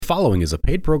following is a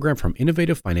paid program from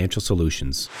Innovative Financial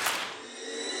Solutions.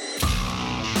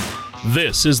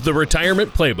 This is the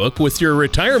Retirement Playbook with your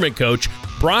retirement coach,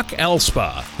 Brock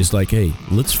Elspa. It's like, hey,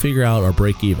 let's figure out our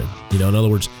break even. In other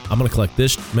words, I'm going to collect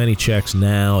this many checks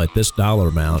now at this dollar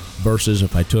amount versus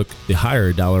if I took the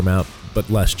higher dollar amount but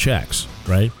less checks,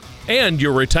 right? And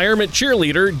your retirement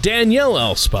cheerleader, Danielle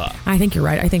Elspa. I think you're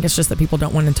right. I think it's just that people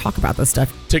don't want to talk about this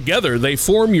stuff. Together, they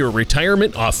form your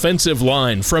retirement offensive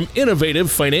line from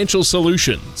Innovative Financial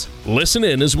Solutions. Listen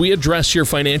in as we address your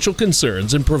financial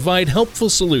concerns and provide helpful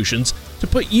solutions to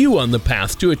put you on the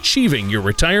path to achieving your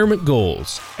retirement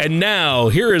goals. And now,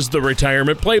 here is the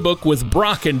Retirement Playbook with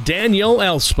Brock and Danielle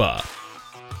Elspa.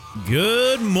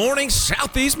 Good morning,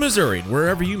 Southeast Missouri.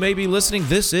 Wherever you may be listening,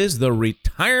 this is the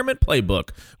Retirement Playbook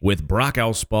with Brock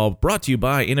Elspa, brought to you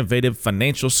by Innovative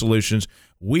Financial Solutions.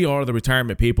 We are the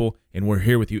retirement people, and we're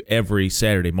here with you every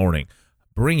Saturday morning,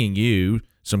 bringing you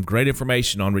some great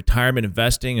information on retirement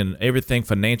investing and everything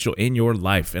financial in your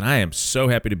life. And I am so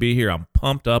happy to be here. I'm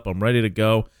pumped up. I'm ready to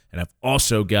go. And I've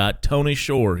also got Tony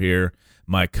Shore here,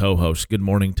 my co-host. Good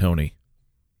morning, Tony.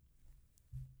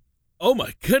 Oh,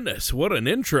 my goodness. What an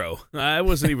intro. I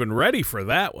wasn't even ready for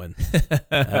that one.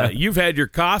 You've had your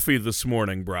coffee this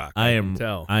morning, Brock. I am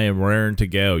raring to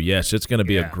go. Yes, it's going to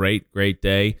be a great, great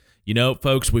day.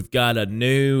 Folks, we've got a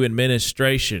new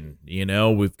administration.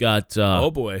 We've got... oh,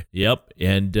 boy. Yep.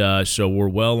 And so we're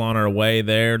well on our way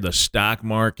there. The stock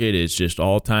market is just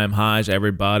all-time highs.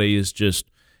 Everybody is just,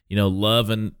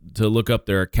 loving to look up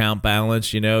their account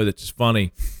balance. That's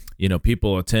funny.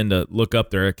 People tend to look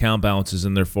up their account balances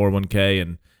in their 401k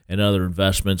and other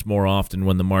investments more often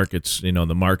when the market's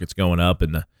going up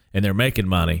and they're making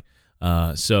money.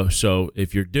 So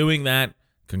if you're doing that,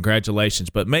 congratulations.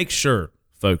 But make sure,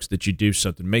 folks, that you do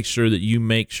something. Make sure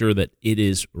that it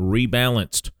is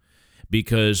rebalanced,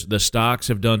 because the stocks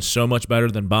have done so much better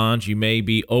than bonds. You may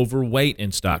be overweight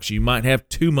in stocks. You might have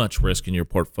too much risk in your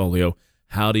portfolio.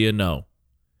 How do you know?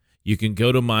 You can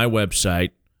go to my website,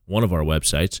 one of our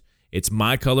websites. It's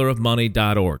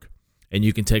mycolorofmoney.org, and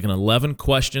you can take an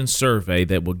 11-question survey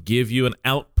that will give you an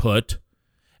output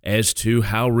as to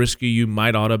how risky you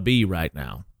might ought to be right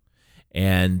now.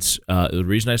 And the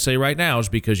reason I say right now is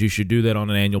because you should do that on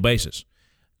an annual basis.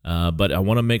 But I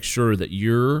want to make sure that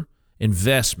your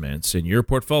investments and your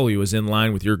portfolio is in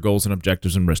line with your goals and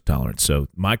objectives and risk tolerance. So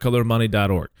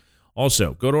mycolorofmoney.org.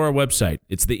 Also, go to our website.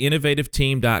 It's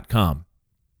theinnovativeteam.com.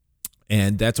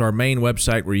 And that's our main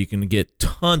website where you can get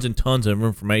tons and tons of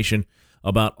information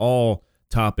about all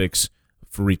topics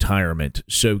for retirement.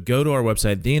 So go to our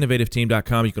website,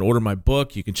 theinnovativeteam.com. You can order my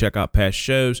book. You can check out past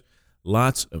shows.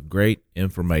 Lots of great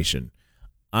information.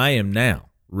 I am now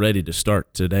ready to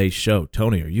start today's show.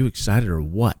 Tony, are you excited or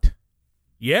what?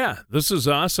 Yeah, this is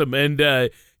awesome. And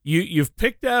you've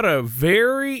picked out a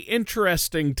very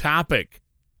interesting topic,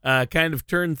 kind of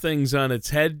turned things on its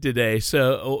head today.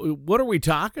 So what are we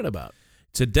talking about?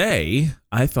 Today,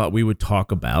 I thought we would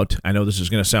talk about, I know this is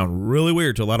going to sound really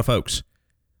weird to a lot of folks,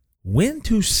 when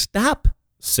to stop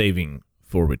saving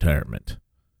for retirement.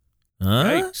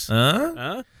 I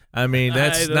mean,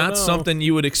 that's not something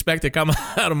you would expect to come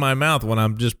out of my mouth when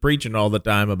I'm just preaching all the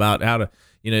time about how to,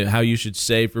 how you should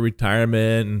save for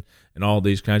retirement and all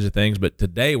these kinds of things. But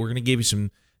today, we're going to give you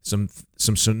some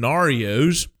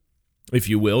scenarios, if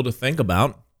you will, to think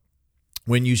about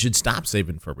when you should stop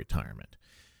saving for retirement.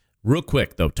 Real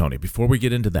quick, though, Tony, before we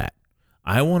get into that,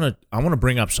 I want to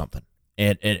bring up something,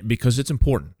 and because it's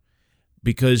important,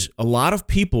 because a lot of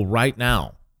people right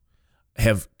now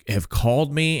have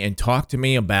called me and talked to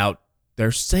me about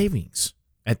their savings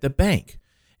at the bank,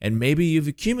 and maybe you've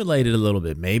accumulated a little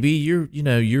bit, maybe you're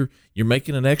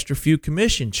making an extra few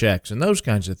commission checks and those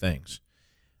kinds of things,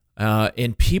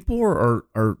 and people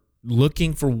are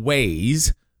looking for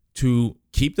ways to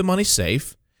keep the money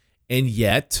safe and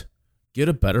yet get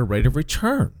a better rate of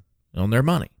return on their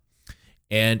money.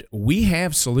 And we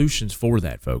have solutions for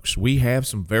that, folks. We have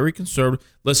some very conservative.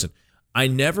 Listen, I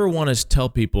never want to tell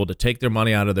people to take their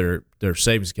money out of their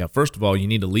savings account. First of all, you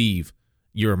need to leave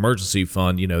your emergency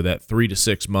fund, that 3 to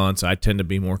 6 months. I tend to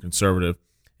be more conservative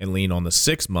and lean on the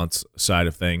 6 months side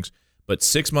of things. But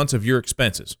 6 months of your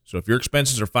expenses. So if your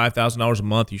expenses are $5,000 a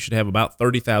month, you should have about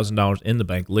 $30,000 in the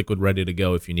bank, liquid, ready to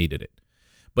go if you needed it.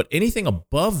 But anything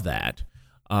above that,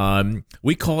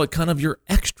 we call it kind of your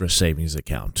extra savings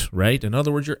account, right? In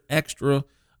other words, your extra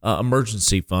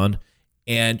emergency fund.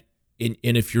 And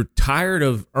if you're tired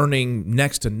of earning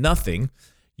next to nothing,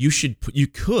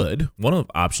 one of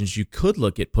the options, you could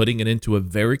look at putting it into a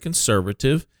very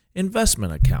conservative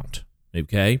investment account,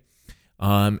 okay?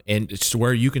 And it's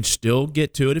where you can still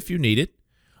get to it if you need it,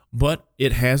 but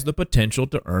it has the potential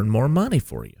to earn more money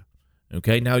for you.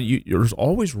 Okay, now there's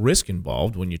always risk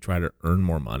involved when you try to earn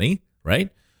more money, right?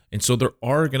 And so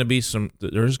there's going to be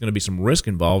some risk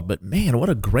involved, but man, what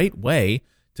a great way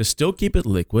to still keep it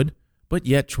liquid, but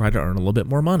yet try to earn a little bit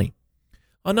more money.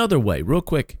 Another way, real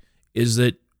quick, is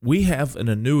that we have an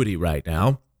annuity right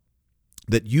now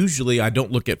that usually I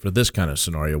don't look at for this kind of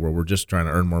scenario where we're just trying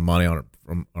to earn more money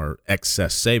from our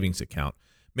excess savings account.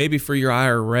 Maybe for your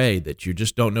IRA that you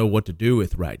just don't know what to do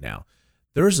with right now.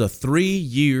 There's a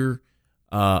 3-year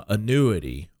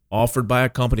annuity offered by a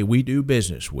company we do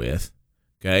business with,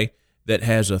 okay, that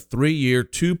has a 3-year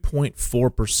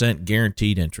 2.4%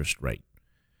 guaranteed interest rate.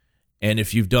 And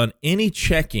if you've done any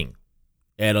checking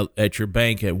at your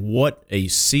bank at what a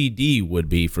CD would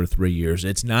be for 3 years,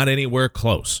 it's not anywhere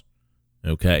close.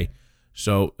 Okay,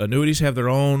 so annuities have their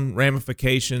own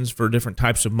ramifications for different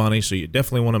types of money, so you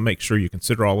definitely want to make sure you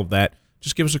consider all of that.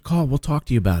 Just give us a call. We'll talk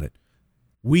to you about it.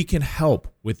 We can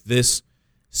help with this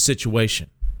situation.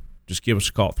 Just give us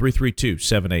a call,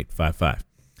 332-7855.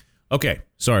 Okay,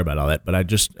 sorry about all that, but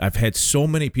I've had so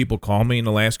many people call me in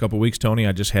the last couple of weeks, Tony.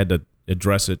 I just had to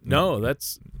address it. No,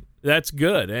 that's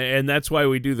good, and that's why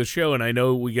we do the show, and I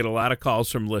know we get a lot of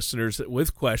calls from listeners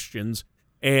with questions,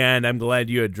 and I'm glad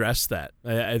you addressed that.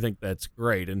 I think that's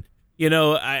great. And,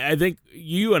 I think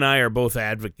you and I are both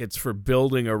advocates for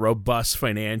building a robust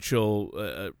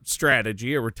financial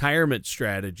strategy, a retirement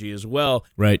strategy as well,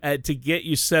 right? To get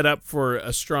you set up for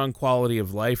a strong quality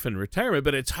of life in retirement.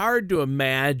 But it's hard to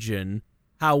imagine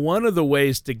how one of the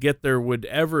ways to get there would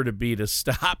ever to be to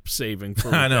stop saving for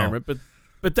retirement. I know.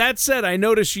 But that said, I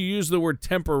notice you use the word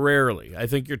temporarily. I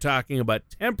think you're talking about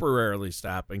temporarily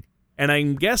stopping. And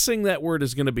I'm guessing that word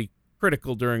is going to be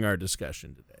critical during our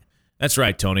discussion today. That's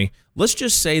right, Tony. Let's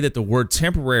just say that the word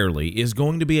temporarily is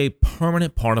going to be a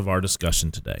permanent part of our discussion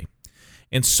today.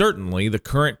 And certainly the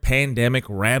current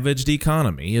pandemic-ravaged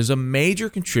economy is a major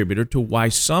contributor to why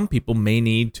some people may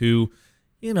need to,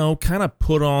 kind of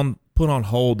put on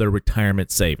hold their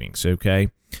retirement savings, okay?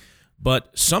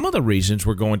 But some of the reasons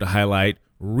we're going to highlight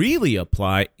really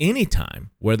apply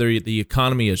anytime, whether the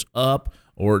economy is up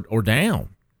or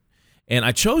down. And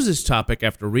I chose this topic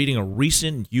after reading a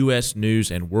recent U.S.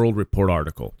 News and World Report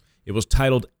article. It was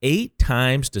titled 8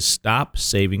 Times to Stop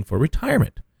Saving for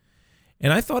Retirement.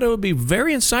 And I thought it would be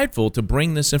very insightful to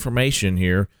bring this information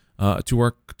here to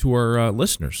our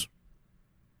listeners.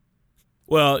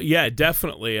 Well, yeah,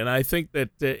 definitely. And I think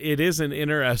that it is an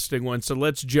interesting one. So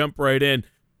let's jump right in.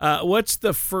 What's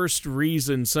the first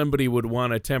reason somebody would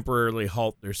want to temporarily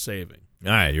halt their saving? All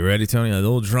right, you ready, Tony? A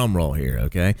little drum roll here,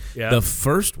 okay? Yeah. The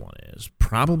first one is,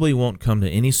 probably won't come to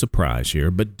any surprise here,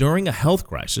 but during a health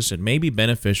crisis, it may be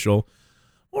beneficial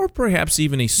or perhaps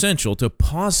even essential to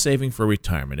pause saving for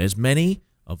retirement, as many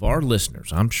of our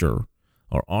listeners, I'm sure,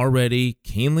 are already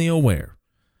keenly aware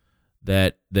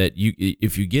that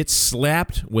if you get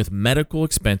slapped with medical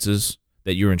expenses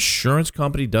that your insurance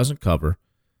company doesn't cover,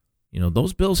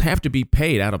 those bills have to be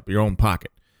paid out of your own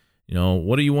pocket.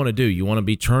 What do you want to do? You want to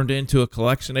be turned into a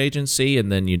collection agency, and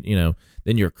then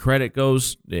then your credit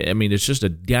goes. I mean, it's just a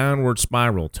downward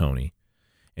spiral, Tony.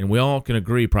 And we all can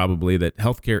agree probably that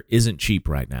healthcare isn't cheap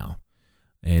right now.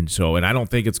 And I don't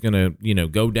think it's going to,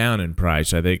 go down in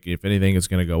price. I think if anything, it's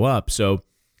going to go up. So,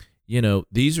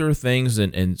 these are things,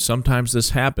 and sometimes this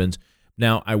happens.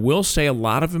 Now, I will say a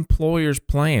lot of employers'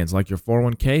 plans, like your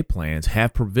 401k plans,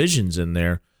 have provisions in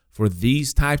there for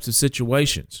these types of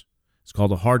situations. It's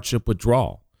called a hardship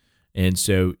withdrawal. And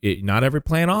so not every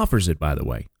plan offers it, by the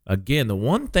way. Again, the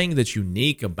one thing that's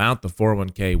unique about the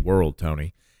 401k world,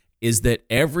 Tony, is that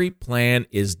every plan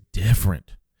is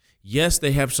different. Yes,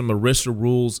 they have some ERISA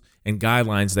rules and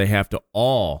guidelines they have to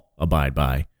all abide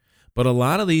by, but a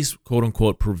lot of these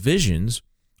quote-unquote provisions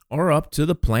are up to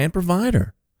the plan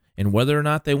provider and whether or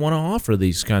not they want to offer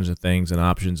these kinds of things and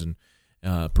options and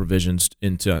provisions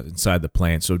inside the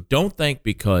plan. So don't think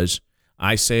because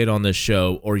I say it on this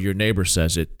show or your neighbor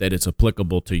says it that it's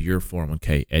applicable to your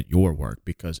 401k at your work,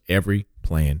 because every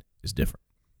plan is different.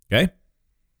 Okay?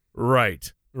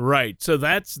 Right. So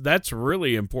that's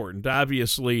really important.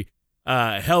 Obviously,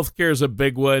 healthcare is a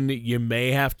big one. You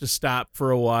may have to stop for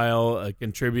a while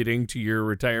contributing to your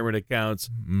retirement accounts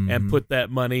and put that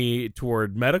money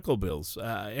toward medical bills.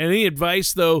 Any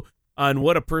advice, though, on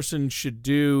what a person should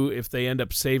do if they end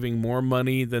up saving more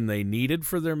money than they needed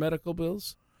for their medical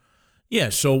bills? Yeah,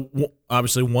 so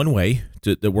obviously one way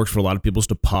that works for a lot of people is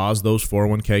to pause those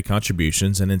 401k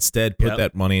contributions and instead put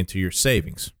that money into your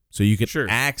savings so you can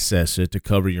access it to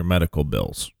cover your medical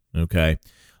bills, okay?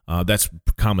 That's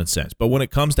common sense. But when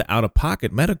it comes to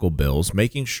out-of-pocket medical bills,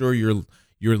 making sure your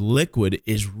liquid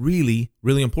is really,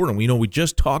 really important. We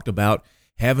just talked about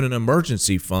having an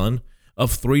emergency fund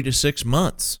of 3 to 6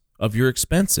 months of your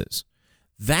expenses.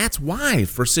 That's why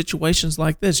for situations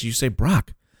like this, you say,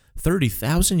 Brock,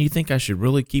 $30,000, you think I should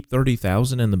really keep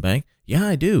 $30,000 in the bank? Yeah,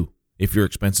 I do, if your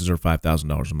expenses are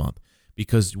 $5,000 a month.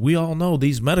 Because we all know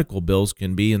these medical bills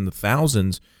can be in the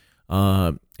thousands,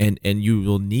 and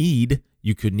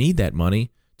you could need that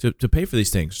money to pay for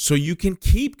these things. So you can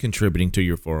keep contributing to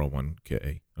your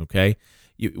 401k, okay?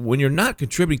 When you're not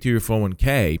contributing to your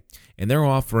 401k and they're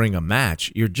offering a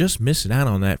match, you're just missing out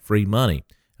on that free money.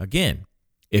 Again,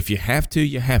 if you have to,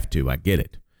 you have to. I get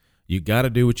it. You got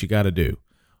to do what you got to do.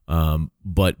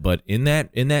 But in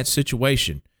that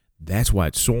situation, that's why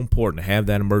it's so important to have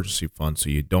that emergency fund so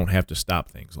you don't have to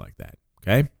stop things like that.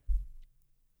 Okay?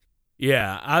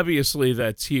 Yeah, obviously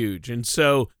that's huge. And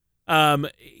so,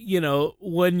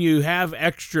 when you have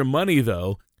extra money,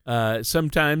 though,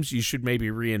 sometimes you should maybe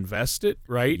reinvest it,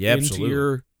 right? Yeah,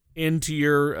 absolutely. Into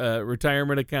your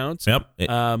retirement accounts. Yep.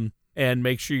 And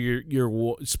make sure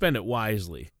you spend it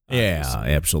wisely. Yeah,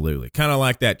 absolutely. Kind of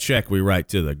like that check we write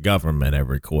to the government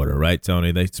every quarter, right,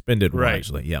 Tony? They spend it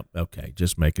wisely. Yep. Okay,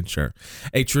 just making sure.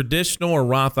 A traditional or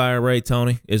Roth IRA,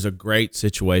 Tony, is a great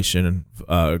situation,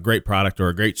 a great product, or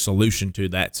a great solution to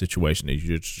that situation that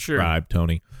you just described,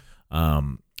 Tony.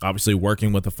 Obviously,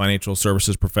 working with a financial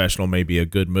services professional may be a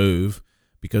good move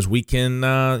because we can,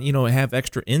 have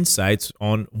extra insights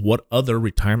on what other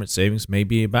retirement savings may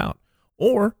be about.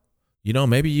 Or,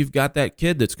 maybe you've got that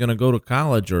kid that's going to go to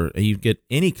college, or you get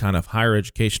any kind of higher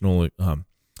educational,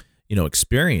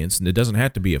 experience, and it doesn't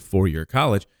have to be a 4-year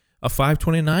college. A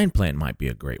 529 plan might be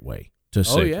a great way to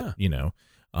save. Oh, yeah.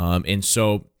 And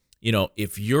so,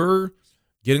 if you're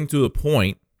getting to the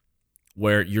point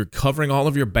where you're covering all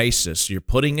of your bases, you're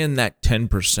putting in that 10%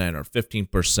 or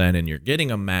 15%, and you're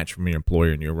getting a match from your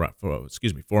employer in your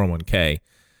 401k,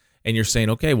 and you're saying,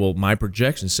 okay, well, my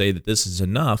projections say that this is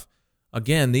enough.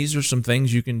 Again, these are some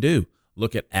things you can do.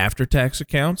 Look at after-tax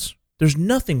accounts. There's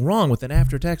nothing wrong with an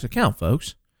after-tax account,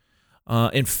 folks.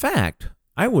 In fact,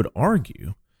 I would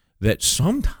argue that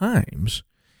sometimes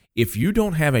if you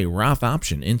don't have a Roth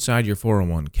option inside your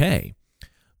 401k,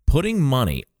 putting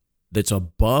money that's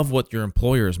above what your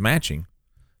employer is matching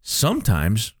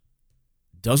sometimes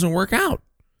doesn't work out.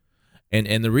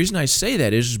 And the reason I say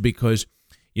that is because,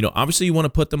 obviously you want to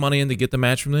put the money in to get the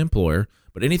match from the employer,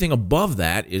 but anything above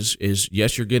that is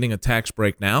yes, you're getting a tax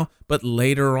break now, but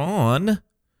later on,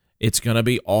 it's going to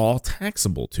be all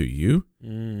taxable to you.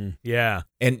 Yeah.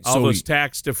 And all so those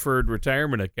tax-deferred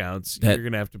retirement accounts, you're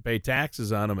going to have to pay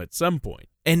taxes on them at some point.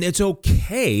 And it's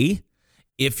okay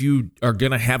if you are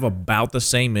going to have about the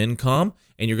same income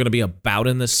and you're going to be about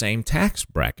in the same tax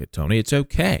bracket, Tony. It's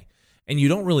okay. And you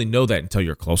don't really know that until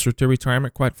you're closer to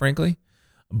retirement, quite frankly.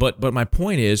 But my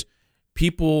point is,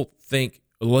 people think,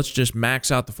 let's just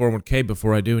max out the 401k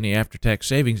before I do any after-tax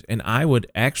savings. And I would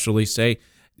actually say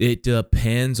it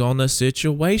depends on the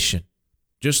situation.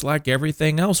 Just like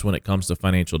everything else when it comes to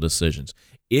financial decisions.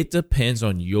 It depends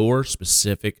on your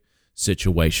specific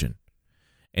situation.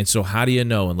 And so how do you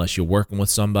know unless you're working with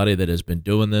somebody that has been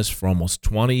doing this for almost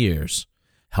 20 years,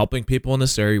 helping people in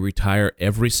this area retire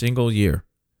every single year?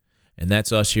 And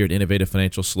that's us here at Innovative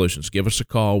Financial Solutions. Give us a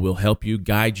call. We'll help you,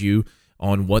 guide you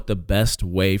on what the best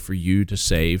way for you to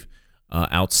save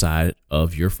outside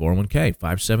of your 401k.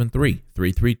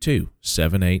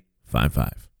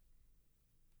 573-332-7855.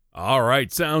 All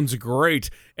right, sounds great.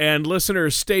 And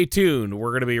listeners, stay tuned.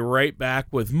 We're going to be right back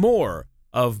with more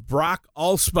of Brock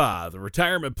Allspaw, the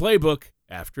Retirement Playbook,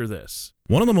 after this.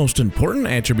 One of the most important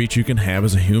attributes you can have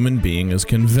as a human being is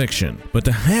conviction. But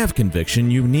to have conviction,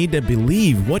 you need to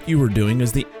believe what you are doing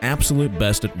is the absolute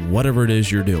best at whatever it is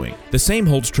you're doing. The same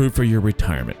holds true for your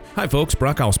retirement. Hi folks,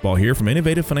 Brock Allspaw here from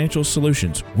Innovative Financial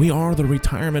Solutions. We are the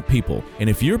retirement people. And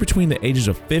if you're between the ages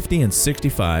of 50 and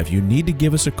 65, you need to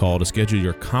give us a call to schedule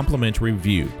your complimentary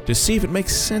review to see if it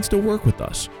makes sense to work with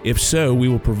us. If so, we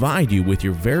will provide you with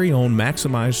your very own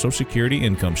maximized Social Security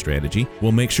income strategy.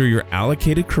 We'll make sure you're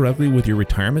allocated correctly with your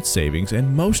retirement savings,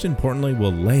 and most importantly,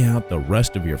 we'll lay out the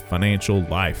rest of your financial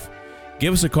life.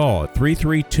 Give us a call at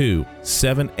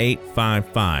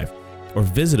 332-7855 or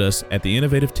visit us at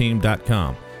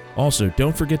theinnovativeteam.com. Also,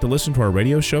 don't forget to listen to our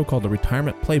radio show called The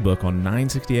Retirement Playbook on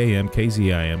 960 AM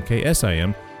KZIM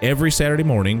KSIM every Saturday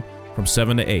morning from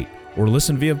 7 to 8, or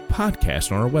listen via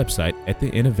podcast on our website at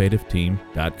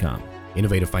theinnovativeteam.com.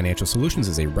 Innovative Financial Solutions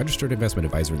is a registered investment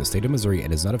advisor in the state of Missouri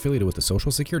and is not affiliated with the Social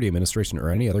Security Administration or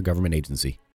any other government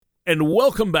agency. And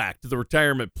welcome back to the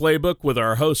Retirement Playbook with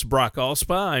our host, Brock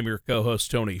Allspaw. I'm your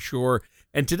co-host, Tony Shore.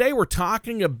 And today we're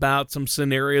talking about some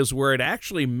scenarios where it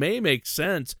actually may make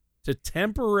sense to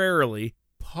temporarily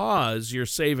pause your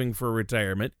saving for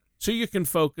retirement so you can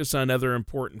focus on other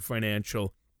important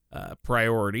financial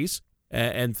priorities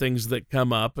and things that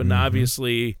come up. And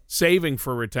obviously, saving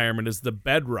for retirement is the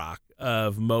bedrock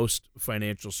of most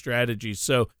financial strategies.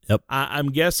 So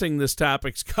I'm guessing this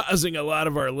topic's causing a lot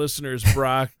of our listeners,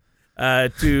 Brock,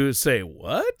 to say,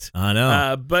 what? I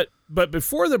know. But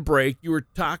before the break, you were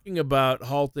talking about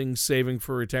halting saving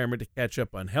for retirement to catch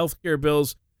up on healthcare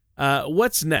bills.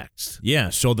 What's next? Yeah,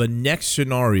 so the next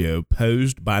scenario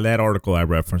posed by that article I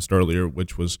referenced earlier,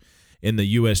 which was in the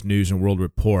U.S. News and World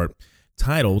Report,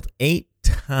 titled 8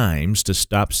 Times to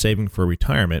Stop Saving for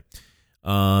Retirement,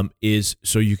 is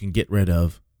so you can get rid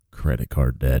of credit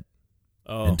card debt.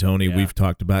 Oh, and Tony, we've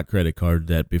talked about credit card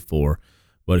debt before,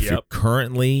 but if you're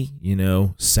currently,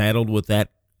 saddled with that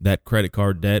credit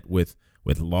card debt with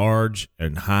large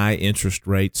and high interest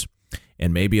rates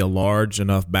and maybe a large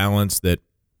enough balance that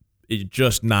you're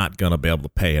just not going to be able to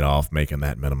pay it off making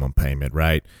that minimum payment,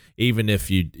 right? Even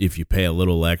if you pay a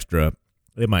little extra,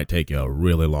 it might take you a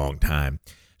really long time.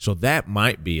 So that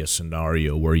might be a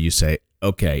scenario where you say,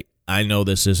 okay, I know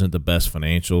this isn't the best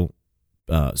financial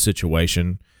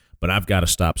situation, but I've got to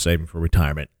stop saving for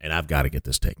retirement and I've got to get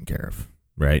this taken care of,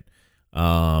 right?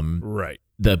 Right.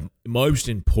 The most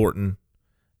important,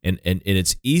 and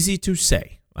it's easy to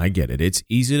say, I get it, it's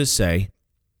easy to say,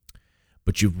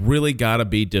 but you've really got to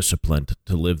be disciplined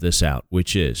to live this out,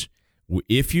 which is,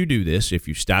 if you do this, if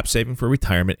you stop saving for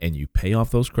retirement and you pay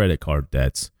off those credit card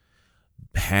debts,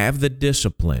 have the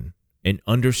discipline and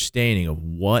understanding of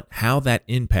how that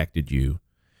impacted you,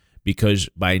 because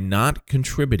by not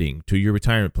contributing to your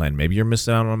retirement plan, maybe you're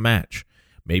missing out on a match,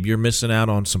 maybe you're missing out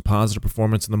on some positive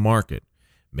performance in the market,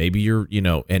 maybe you're,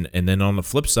 and then on the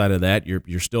flip side of that,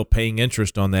 you're still paying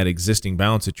interest on that existing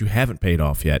balance that you haven't paid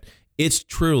off yet. It's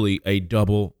truly a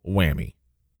double whammy,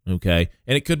 okay?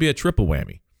 And it could be a triple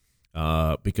whammy.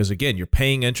 Because again, you're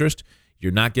paying interest,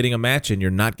 you're not getting a match, and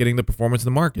you're not getting the performance in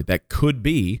the market. That could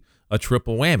be a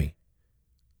triple whammy.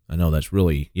 I know that's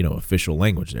really, official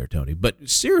language there, Tony. But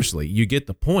seriously, you get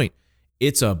the point.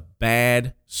 It's a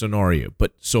bad scenario.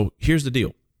 But so here's the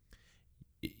deal.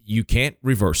 You can't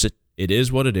reverse it. It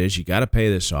is what it is. You got to pay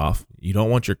this off. You don't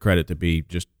want your credit to be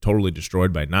just totally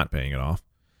destroyed by not paying it off.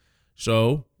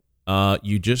 So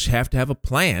you just have to have a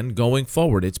plan going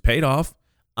forward. It's paid off.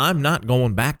 I'm not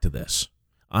going back to this.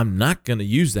 I'm not going to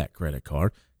use that credit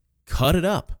card. Cut it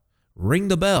up. Ring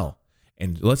the bell.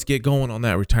 And let's get going on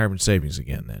that retirement savings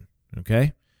again then,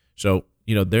 okay? So,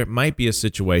 there might be a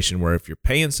situation where if you're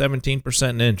paying 17%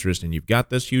 in interest and you've got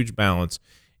this huge balance,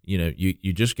 you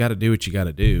just got to do what you got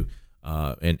to do.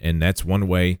 And that's one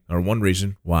way or one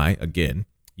reason why, again,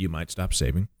 you might stop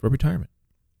saving for retirement.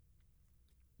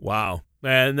 Wow.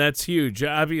 And that's huge.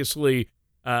 Obviously,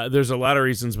 there's a lot of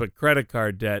reasons, but credit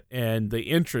card debt and the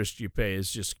interest you pay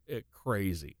is just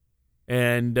crazy.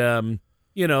 And,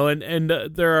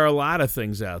 there are a lot of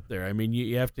things out there. I mean,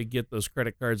 you have to get those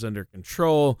credit cards under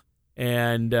control.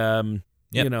 And,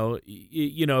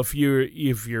 if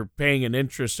you're paying an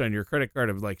interest on your credit card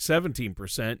of like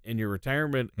 17% and your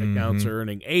retirement accounts are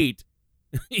earning 8%,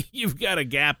 you've got a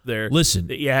gap there. Listen,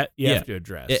 that you have to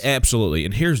address. Absolutely.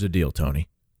 And here's the deal, Tony.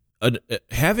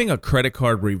 Having a credit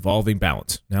card revolving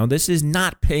balance. Now, this is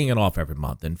not paying it off every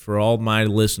month. And for all my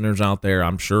listeners out there,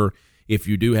 I'm sure if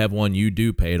you do have one, you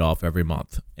do pay it off every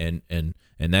month. And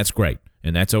that's great.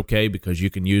 And that's okay because you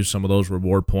can use some of those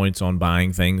reward points on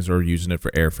buying things or using it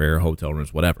for airfare, hotel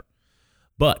rooms, whatever.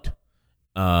 But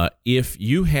if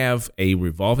you have a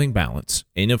revolving balance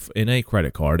in a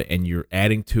credit card and you're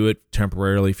adding to it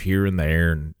temporarily here and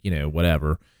there and,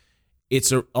 whatever,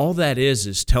 all that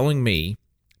is telling me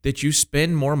that you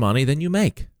spend more money than you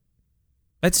make.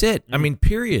 That's it. I mean,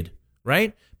 period,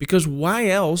 right? Because why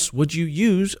else would you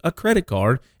use a credit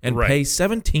card and pay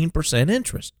 17%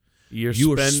 interest? You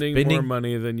are spending more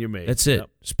money than you make. That's it. Yep.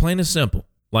 It's plain and simple.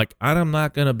 Like, I'm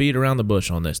not going to beat around the bush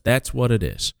on this. That's what it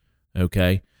is,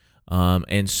 okay?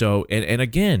 And so, and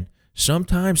again,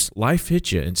 sometimes life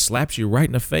hits you and slaps you right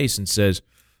in the face and says,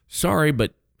 sorry,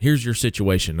 but here's your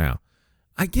situation now.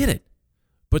 I get it.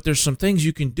 But there's some things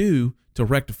you can do to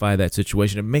rectify that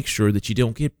situation and make sure that you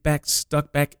don't get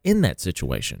stuck back in that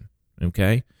situation,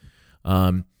 okay?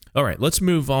 All right, let's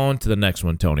move on to the next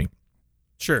one, Tony.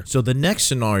 Sure. So the next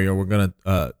scenario we're going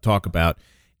to talk about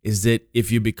is that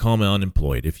if you become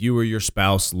unemployed, if you or your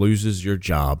spouse loses your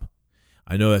job,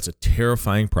 I know that's a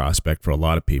terrifying prospect for a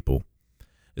lot of people,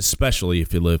 especially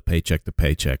if you live paycheck to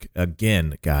paycheck.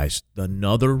 Again, guys,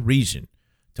 another reason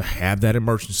to have that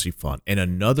emergency fund, and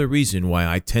another reason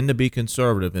why I tend to be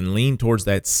conservative and lean towards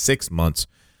that 6 months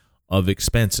of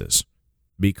expenses,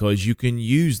 because you can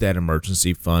use that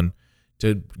emergency fund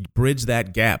to bridge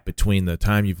that gap between the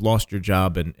time you've lost your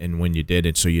job and when you did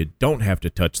it, so you don't have to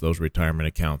touch those retirement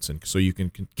accounts, and so you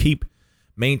can keep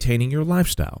maintaining your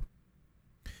lifestyle.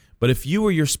 But if you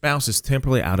or your spouse is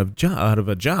temporarily out of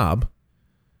a job,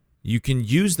 you can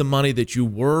use the money that you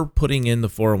were putting in the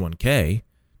 401k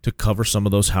to cover some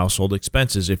of those household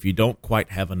expenses if you don't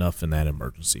quite have enough in that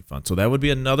emergency fund. So that would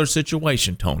be another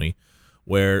situation, Tony,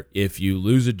 where if you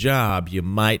lose a job, you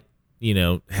might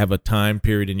have a time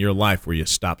period in your life where you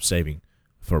stop saving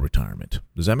for retirement.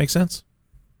 Does that make sense?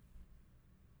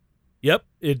 Yep,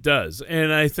 it does.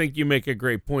 And I think you make a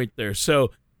great point there.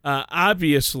 So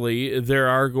obviously there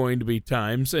are going to be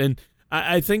times, and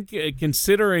I think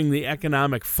considering the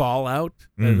economic fallout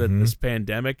that this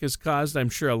pandemic has caused, I'm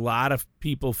sure a lot of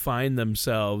people find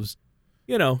themselves,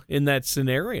 in that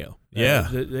scenario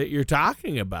that you're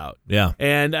talking about. Yeah.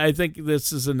 And I think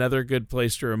this is another good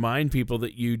place to remind people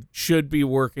that you should be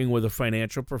working with a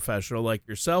financial professional like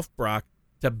yourself, Brock,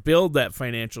 to build that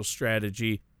financial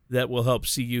strategy that will help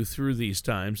see you through these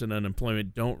times, and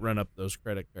unemployment don't run up those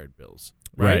credit card bills.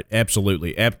 Right.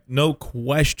 Absolutely. No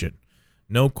question.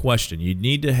 No question. You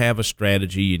need to have a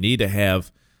strategy. You need to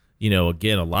have,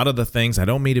 again, a lot of the things. I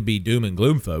don't mean to be doom and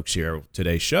gloom, folks, here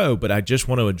today's show, but I just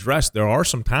want to address there are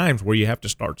some times where you have to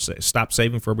stop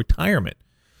saving for retirement.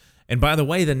 And by the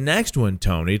way, the next one,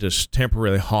 Tony, to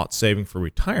temporarily halt saving for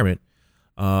retirement,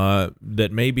 that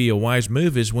may be a wise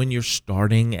move, is when you're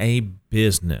starting a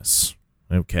business.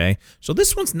 Okay, so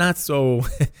this one's not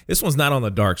this one's not on the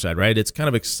dark side, right? It's kind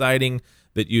of exciting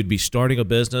that you'd be starting a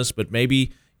business, but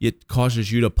maybe it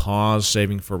causes you to pause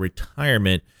saving for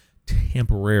retirement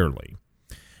temporarily.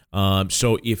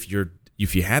 So if you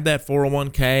had that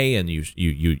 401k and you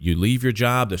leave your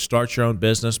job to start your own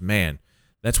business, man,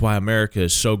 that's why America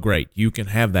is so great. You can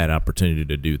have that opportunity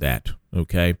to do that.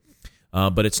 Okay.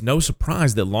 But it's no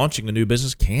surprise that launching a new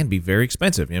business can be very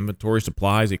expensive. Inventory,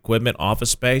 supplies, equipment,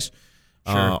 office space,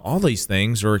 all these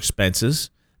things are expenses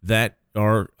that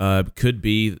could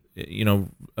be,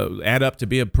 add up to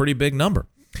be a pretty big number.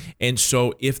 And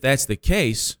so if that's the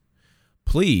case,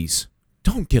 please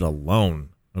don't get a loan,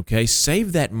 okay?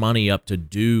 Save that money up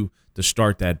to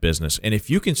start that business. And if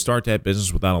you can start that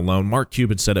business without a loan, Mark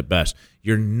Cuban said it best,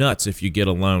 you're nuts if you get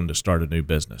a loan to start a new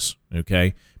business,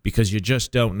 okay? Because you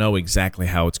just don't know exactly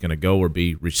how it's going to go or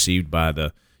be received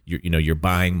by your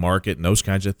buying market and those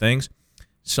kinds of things.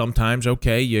 Sometimes,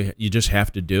 okay, you just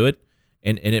have to do it,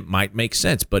 and it might make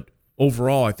sense, but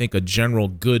overall, I think a general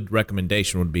good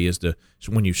recommendation would be so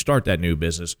when you start that new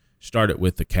business, start it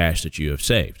with the cash that you have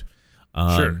saved.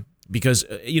 Sure. Because,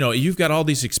 you've got all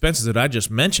these expenses that I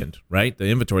just mentioned, right? The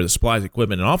inventory, the supplies,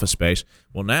 equipment, and office space.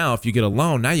 Well, now if you get a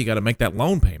loan, now you got to make that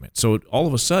loan payment. So all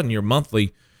of a sudden, your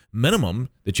monthly minimum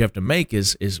that you have to make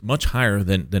is much higher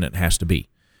than it has to be.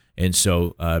 And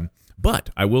so, but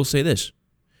I will say this.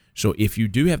 So if you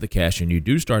do have the cash and you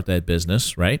do start that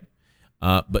business, right?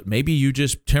 But maybe you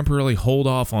just temporarily hold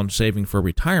off on saving for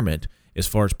retirement as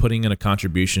far as putting in a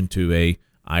contribution to a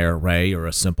IRA or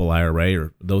a simple IRA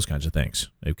or those kinds of things,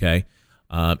 okay?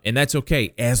 And that's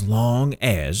okay as long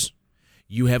as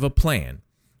you have a plan.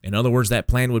 In other words, that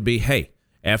plan would be, hey,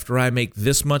 after I make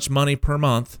this much money per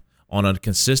month on a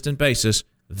consistent basis,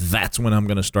 that's when I'm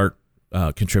going to start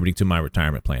contributing to my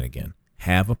retirement plan again.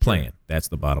 Have a plan. That's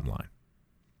the bottom line.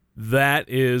 That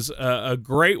is a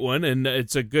great one, and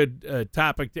it's a good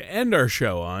topic to end our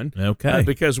show on. Okay.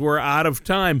 Because we're out of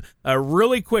time.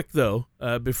 Really quick, though,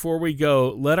 before we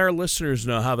go, let our listeners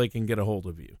know how they can get a hold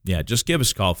of you. Yeah, just give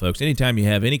us a call, folks. Anytime you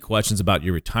have any questions about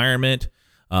your retirement,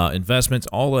 investments,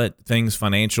 all that things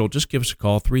financial, just give us a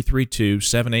call,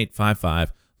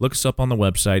 332-7855. Look us up on the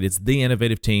website. It's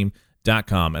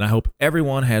theinnovativeteam.com. And I hope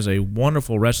everyone has a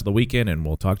wonderful rest of the weekend, and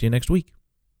we'll talk to you next week.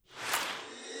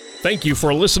 Thank you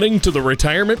for listening to the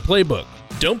Retirement Playbook.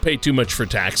 Don't pay too much for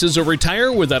taxes or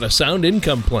retire without a sound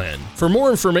income plan. For more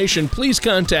information, please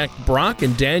contact Brock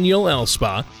and Danielle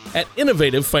Elspa at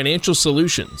Innovative Financial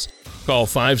Solutions. Call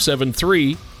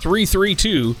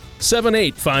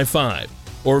 573-332-7855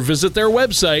 or visit their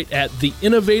website at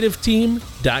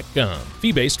theinnovativeteam.com.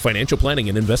 Fee-based financial planning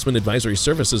and investment advisory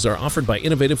services are offered by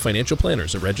Innovative Financial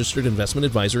Planners, a registered investment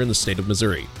advisor in the state of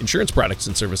Missouri. Insurance products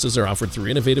and services are offered through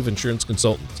Innovative Insurance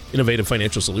Consultants. Innovative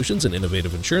Financial Solutions and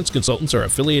Innovative Insurance Consultants are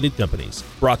affiliated companies.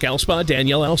 Brock Elspa,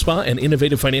 Danielle Elspa, and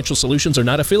Innovative Financial Solutions are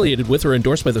not affiliated with or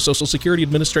endorsed by the Social Security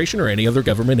Administration or any other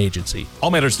government agency. All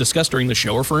matters discussed during the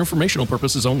show are for informational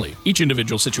purposes only. Each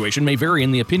individual situation may vary,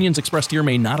 and the opinions expressed here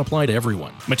may not apply to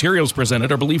everyone. Materials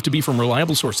presented are believed to be from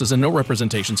reliable sources, and no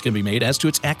representations can be made as to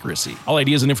its accuracy. All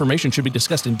ideas and information should be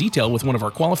discussed in detail with one of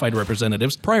our qualified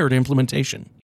representatives prior to implementation.